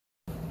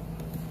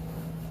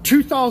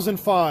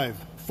2005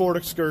 Ford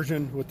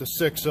Excursion with the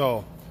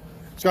 6.0.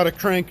 It's got a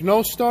crank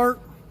no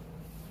start.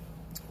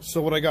 So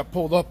what I got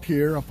pulled up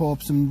here, I'll pull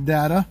up some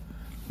data.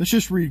 Let's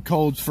just read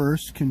codes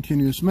first.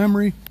 Continuous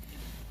memory.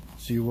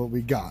 See what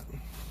we got.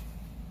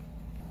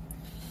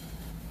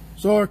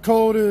 So our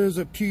code is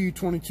a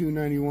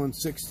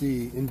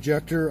P229160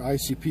 injector,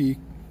 ICP,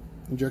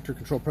 injector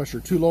control pressure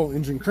too low,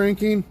 engine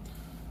cranking.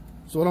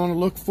 So what I want to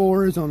look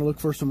for is I want to look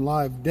for some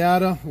live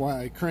data while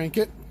I crank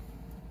it.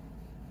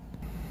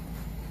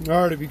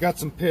 Alright, if you got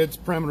some PIDs,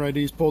 parameter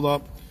IDs pulled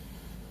up.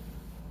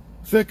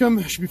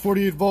 FICM should be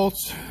 48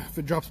 volts. If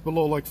it drops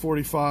below like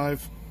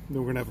 45, then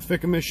we're going to have a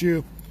FICM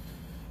issue.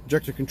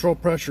 Injector control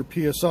pressure,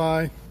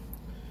 PSI.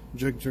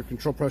 Injector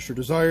control pressure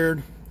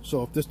desired.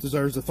 So if this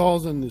desires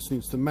 1,000, this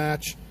needs to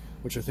match,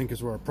 which I think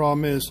is where our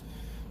problem is.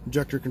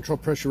 Injector control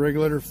pressure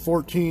regulator,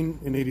 14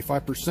 and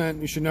 85%.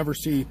 You should never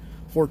see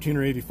 14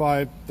 or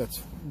 85.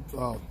 That's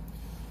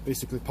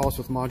basically pulse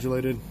width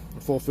modulated.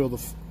 Or full field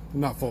of,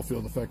 not full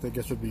field effect, I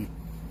guess would be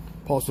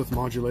pulse width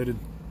modulated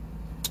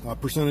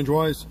percentage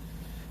wise.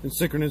 And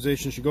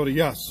synchronization should go to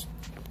yes. So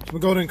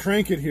we'll go ahead and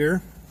crank it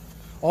here.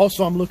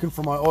 Also, I'm looking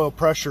for my oil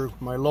pressure,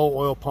 my low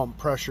oil pump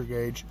pressure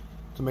gauge,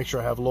 to make sure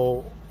I have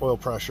low oil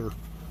pressure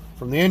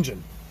from the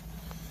engine.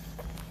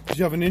 Because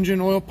you have an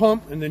engine oil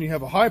pump, and then you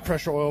have a high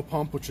pressure oil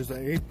pump, which is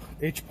a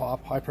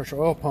HPOP, high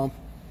pressure oil pump.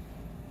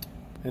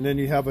 And then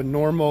you have a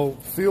normal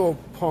fuel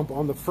pump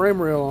on the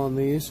frame rail on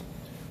these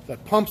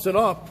that pumps it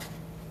up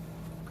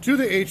to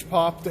the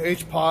HPOP. The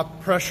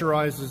HPOP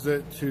pressurizes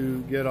it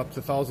to get up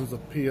to thousands of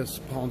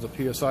pounds of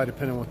PSI,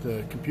 depending on what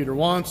the computer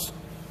wants.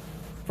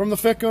 From the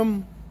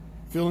FICM,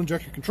 fuel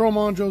injector control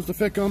modules, the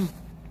FICM,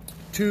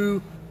 to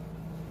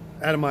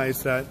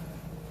atomize that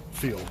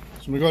fuel. So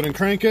I'm going to go ahead and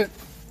crank it.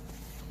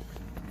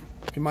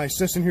 Okay, my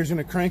assistant here is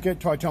going to crank it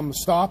until I tell him to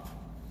stop.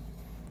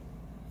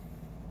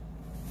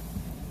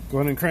 Go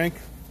ahead and crank.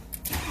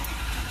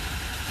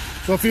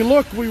 So if you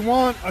look, we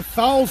want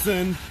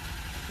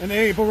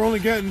 1,008, but we're only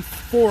getting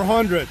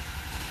 400.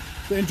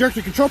 The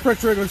injector control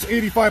pressure regulator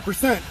is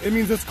 85%. It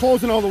means it's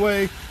closing all the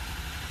way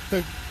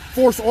to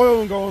force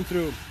oil and going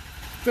through.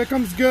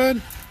 FICM's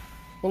good.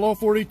 Below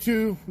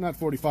 42, not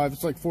 45,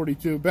 it's like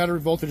 42. Battery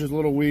voltage is a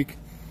little weak.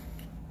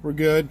 We're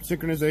good.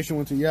 Synchronization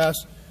went to yes.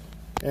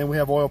 And we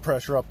have oil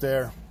pressure up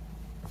there.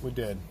 We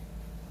did.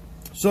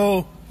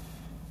 So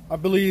I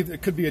believe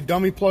it could be a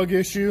dummy plug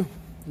issue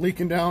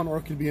leaking down, or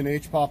it could be an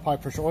HPOP, high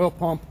pressure oil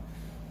pump.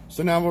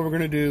 So now what we're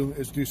going to do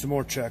is do some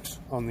more checks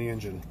on the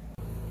engine.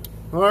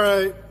 All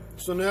right,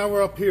 so now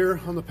we're up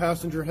here on the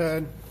passenger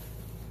head.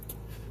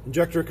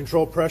 Injector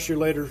control pressure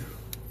regulator.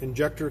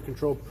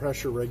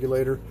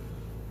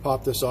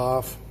 Pop this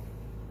off.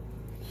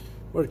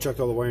 We already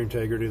checked all the wire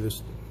integrity of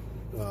this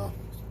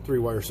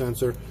 3-wire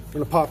sensor. I'm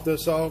going to pop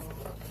this off,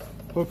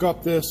 hook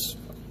up this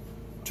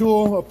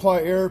tool,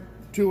 apply air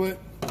to it,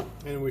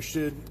 and we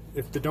should,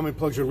 if the dummy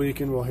plugs are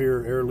leaking, we'll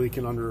hear air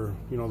leaking under,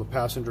 the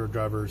passenger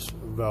driver's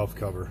valve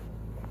cover.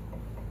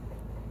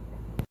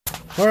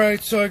 All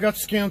right, so I got the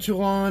scan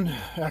tool on,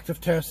 active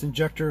test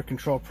injector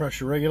control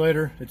pressure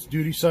regulator. It's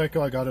duty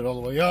cycle. I got it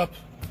all the way up.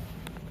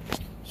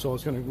 So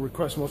it's going to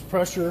request most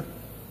pressure.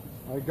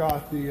 I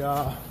got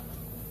the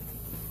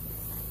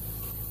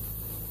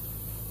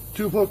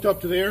tube hooked up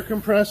to the air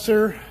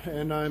compressor,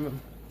 and I'm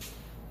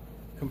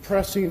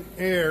compressing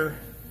air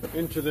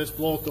into this,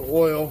 blow out the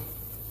oil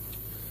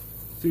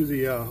through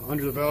the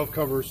under the valve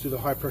covers to the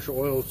high pressure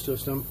oil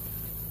system.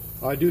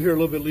 I do hear a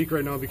little bit leak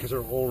right now because our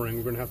O-ring.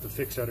 We're going to have to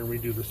fix that and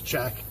redo this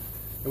check.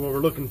 And what we're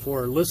looking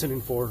for,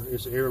 listening for,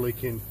 is air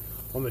leaking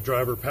on the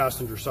driver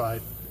passenger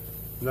side,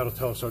 and that'll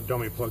tell us our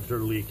dummy plugs are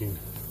leaking.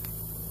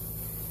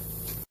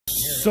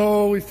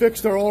 So we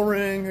fixed our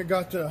O-ring. I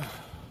got the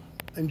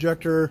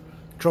injector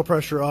control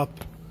pressure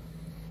up,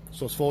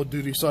 so it's full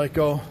duty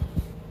cycle.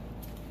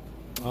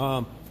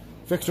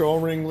 Fixed our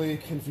O-ring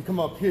leak, and if you come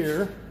up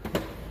here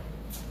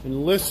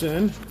and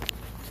listen,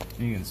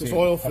 you can see this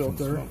oil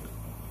filter.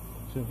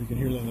 See if we can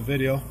hear that in the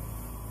video.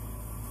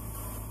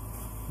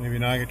 Maybe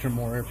now I can turn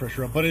more air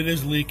pressure up, but it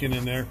is leaking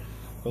in there.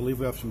 I believe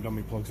we have some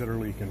dummy plugs that are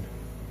leaking.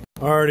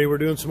 Alrighty, we're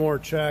doing some more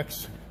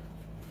checks.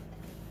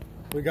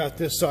 We got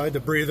this side, the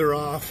breather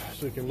off,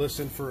 so we can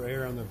listen for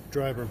air on the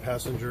driver and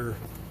passenger.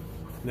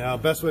 Now,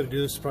 best way to do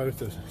this is probably with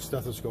the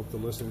stethoscope to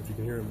listen if you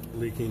can hear it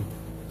leaking.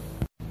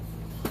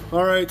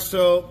 All right,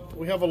 so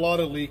we have a lot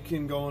of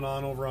leaking going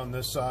on over on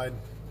this side.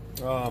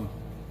 So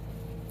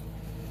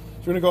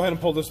we're gonna go ahead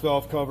and pull this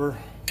valve cover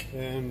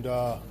and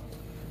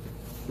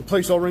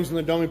replace O-rings in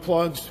the dummy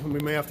plugs. And we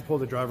may have to pull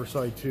the driver's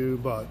side too,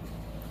 but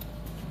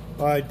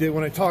I did,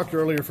 when I talked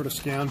earlier for the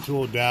scan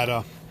tool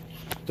data,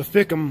 the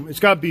FICM, it's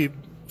gotta be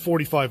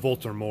 45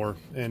 volts or more,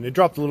 and it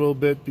dropped a little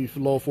bit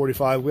below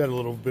 45. We had a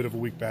little bit of a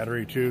weak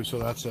battery too, so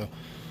that's a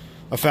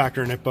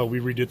factor in it, but we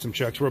redid some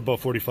checks. We're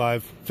above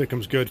 45.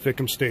 FICM's good.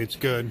 FICM states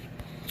good.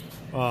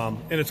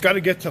 And it's got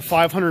to get to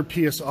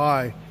 500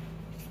 psi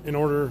in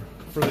order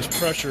for this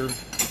pressure,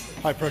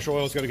 high pressure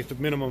oil has got to get to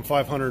minimum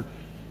 500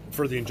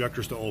 for the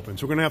injectors to open.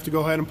 So we're going to have to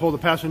go ahead and pull the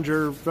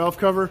passenger valve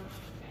cover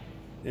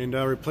and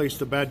replace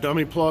the bad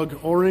dummy plug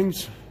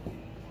O-rings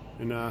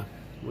and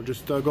we'll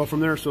just go from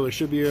there. So there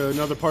should be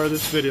another part of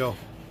this video.